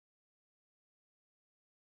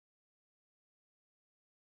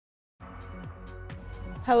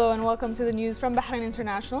Hello and welcome to the news from Bahrain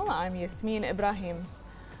International. I'm Yasmin Ibrahim.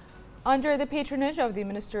 Under the patronage of the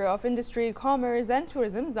Minister of Industry, Commerce and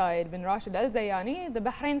Tourism, Zayed bin Rashid Al Zayani, the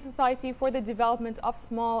Bahrain Society for the Development of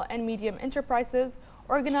Small and Medium Enterprises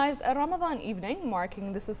organized a Ramadan evening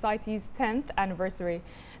marking the Society's 10th anniversary.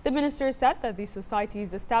 The Minister said that the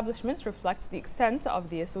Society's establishment reflects the extent of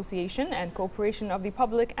the association and cooperation of the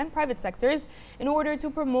public and private sectors in order to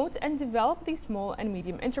promote and develop the small and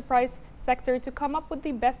medium enterprise sector to come up with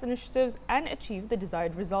the best initiatives and achieve the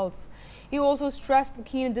desired results. He also stressed the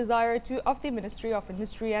keen desire of the Ministry of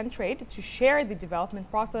Industry and Trade to share the development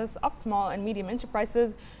process of small and medium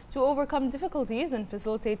enterprises to overcome difficulties and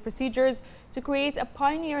facilitate procedures to create a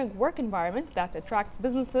pioneering work environment that attracts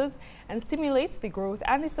businesses and stimulates the growth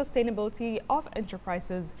and the sustainability of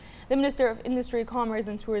enterprises. The Minister of Industry, Commerce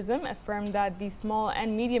and Tourism affirmed that the Small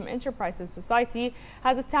and Medium Enterprises Society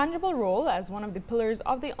has a tangible role as one of the pillars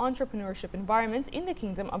of the entrepreneurship environment in the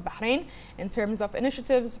Kingdom of Bahrain in terms of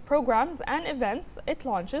initiatives, programs and events it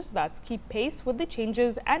launches that keep pace with the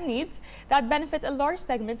changes and needs that benefit a large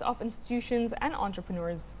segment of institutions and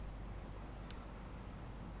entrepreneurs.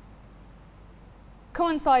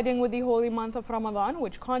 Coinciding with the holy month of Ramadan,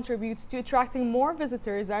 which contributes to attracting more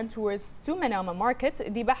visitors and tourists to Manama Market,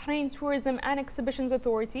 the Bahrain Tourism and Exhibitions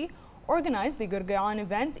Authority organized the Gurgaon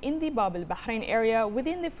event in the Bab al Bahrain area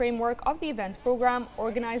within the framework of the event program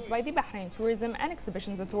organized by the Bahrain Tourism and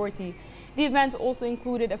Exhibitions Authority. The event also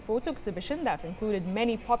included a photo exhibition that included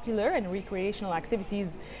many popular and recreational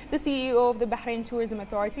activities. The CEO of the Bahrain Tourism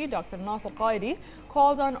Authority, Dr. Nasser Qaidi,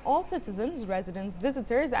 called on all citizens, residents,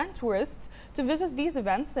 visitors and tourists to visit these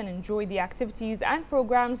events and enjoy the activities and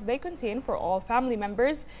programs they contain for all family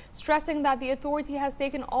members, stressing that the authority has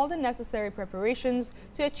taken all the necessary preparations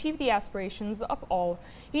to achieve the aspirations of all.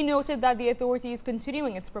 He noted that the authority is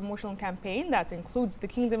continuing its promotional campaign that includes the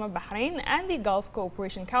Kingdom of Bahrain and the Gulf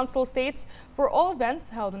Cooperation Council states for all events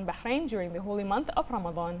held in Bahrain during the holy month of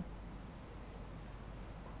Ramadan.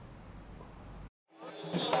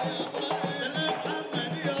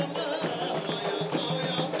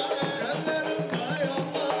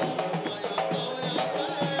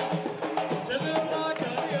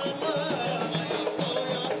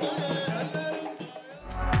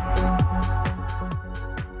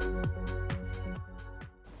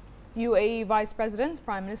 UAE Vice President,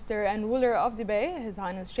 Prime Minister and ruler of Dubai, His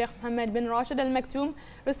Highness Sheikh Mohammed bin Rashid Al Maktoum,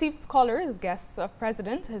 received scholars, guests of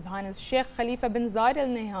President, His Highness Sheikh Khalifa bin Zayed Al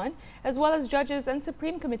Nahyan, as well as judges and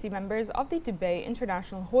Supreme Committee members of the Dubai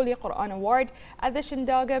International Holy Quran Award at the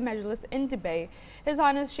Shindaga Majlis in Dubai. His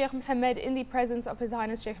Highness Sheikh Mohammed, in the presence of His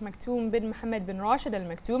Highness Sheikh Maktoum bin Mohammed bin Rashid Al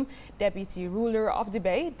Maktoum, Deputy Ruler of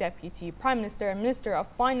Dubai, Deputy Prime Minister and Minister of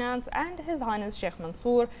Finance, and His Highness Sheikh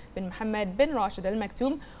Mansour bin Mohammed bin Rashid Al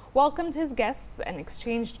Maktoum, welcomed his guests and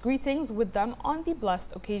exchanged greetings with them on the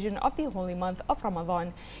blessed occasion of the holy month of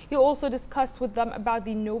Ramadan. He also discussed with them about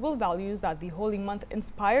the noble values that the holy month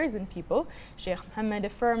inspires in people. Sheikh Mohammed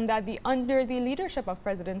affirmed that under the leadership of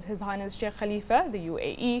President His Highness Sheikh Khalifa, the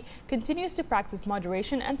UAE continues to practice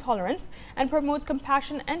moderation and tolerance and promote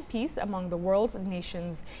compassion and peace among the world's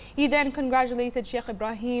nations. He then congratulated Sheikh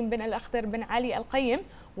Ibrahim bin Al-Akhdar bin Ali Al-Qayyim,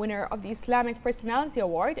 winner of the Islamic Personality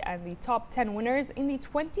Award and the top 10 winners in the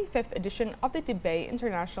 25th edition of the Dubai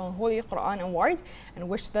International Holy Quran Award, and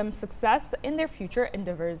wished them success in their future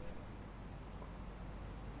endeavors.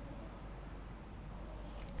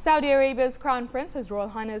 Saudi Arabia's Crown Prince, His Royal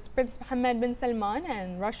Highness Prince Mohammed bin Salman,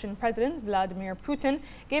 and Russian President Vladimir Putin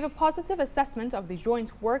gave a positive assessment of the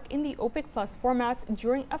joint work in the OPEC Plus format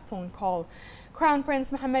during a phone call. Crown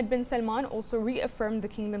Prince Mohammed bin Salman also reaffirmed the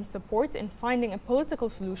kingdom's support in finding a political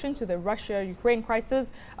solution to the Russia-Ukraine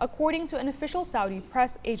crisis. According to an official Saudi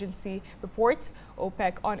press agency report,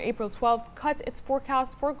 OPEC on April 12 cut its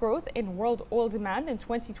forecast for growth in world oil demand in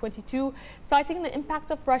 2022, citing the impact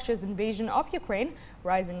of Russia's invasion of Ukraine,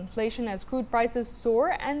 rising inflation as crude prices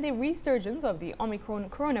soar, and the resurgence of the Omicron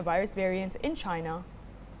coronavirus variant in China.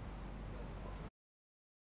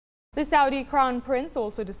 The Saudi Crown Prince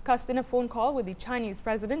also discussed in a phone call with the Chinese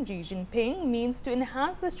President Xi Jinping means to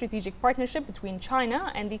enhance the strategic partnership between China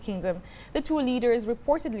and the kingdom. The two leaders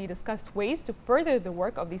reportedly discussed ways to further the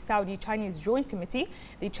work of the Saudi-Chinese Joint Committee.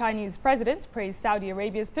 The Chinese president praised Saudi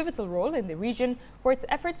Arabia's pivotal role in the region for its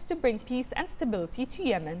efforts to bring peace and stability to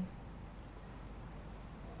Yemen.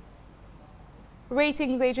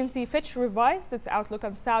 Ratings agency Fitch revised its outlook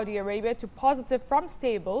on Saudi Arabia to positive from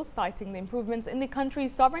stable, citing the improvements in the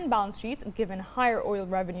country's sovereign balance sheet given higher oil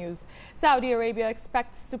revenues. Saudi Arabia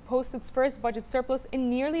expects to post its first budget surplus in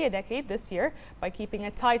nearly a decade this year by keeping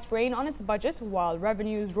a tight rein on its budget while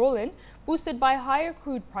revenues roll in, boosted by higher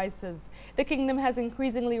crude prices. The kingdom has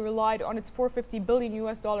increasingly relied on its $450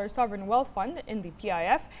 billion sovereign wealth fund in the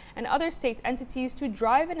PIF and other state entities to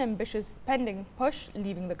drive an ambitious spending push,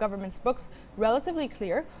 leaving the government's books relatively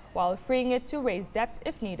clear while freeing it to raise debt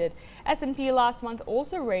if needed. S&P last month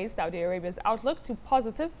also raised Saudi Arabia's outlook to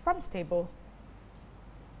positive from stable.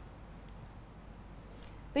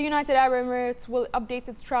 The United Arab Emirates will update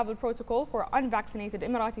its travel protocol for unvaccinated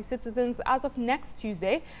Emirati citizens as of next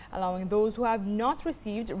Tuesday, allowing those who have not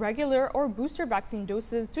received regular or booster vaccine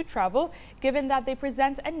doses to travel, given that they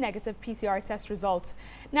present a negative PCR test result.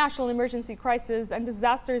 National Emergency Crisis and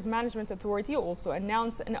Disasters Management Authority also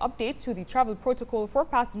announced an update to the travel protocol for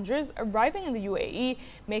passengers arriving in the UAE,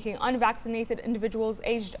 making unvaccinated individuals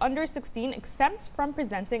aged under 16 exempt from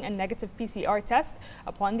presenting a negative PCR test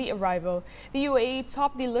upon the arrival. The UAE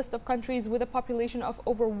topped the list of countries with a population of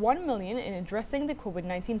over 1 million in addressing the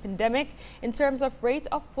COVID-19 pandemic in terms of rate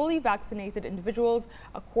of fully vaccinated individuals,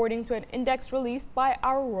 according to an index released by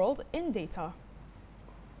Our World in Data.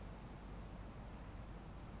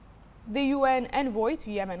 The UN envoy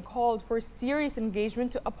to Yemen called for serious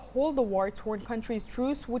engagement to uphold the war-torn country's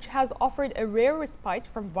truce, which has offered a rare respite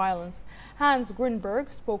from violence. Hans Grunberg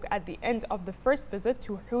spoke at the end of the first visit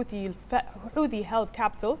to Houthi-held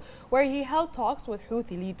capital, where he held talks with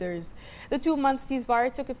Houthi leaders. The two-month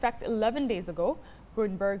ceasefire took effect 11 days ago.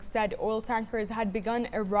 Grunberg said oil tankers had begun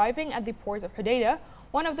arriving at the port of Hodeidah,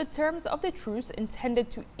 one of the terms of the truce intended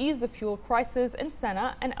to ease the fuel crisis in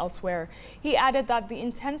Sana'a and elsewhere. He added that the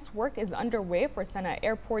intense work is underway for Sana'a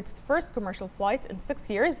Airport's first commercial flight in 6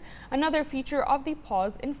 years, another feature of the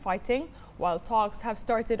pause in fighting, while talks have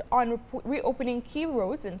started on reopening key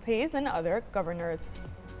roads in Taiz and other governorates.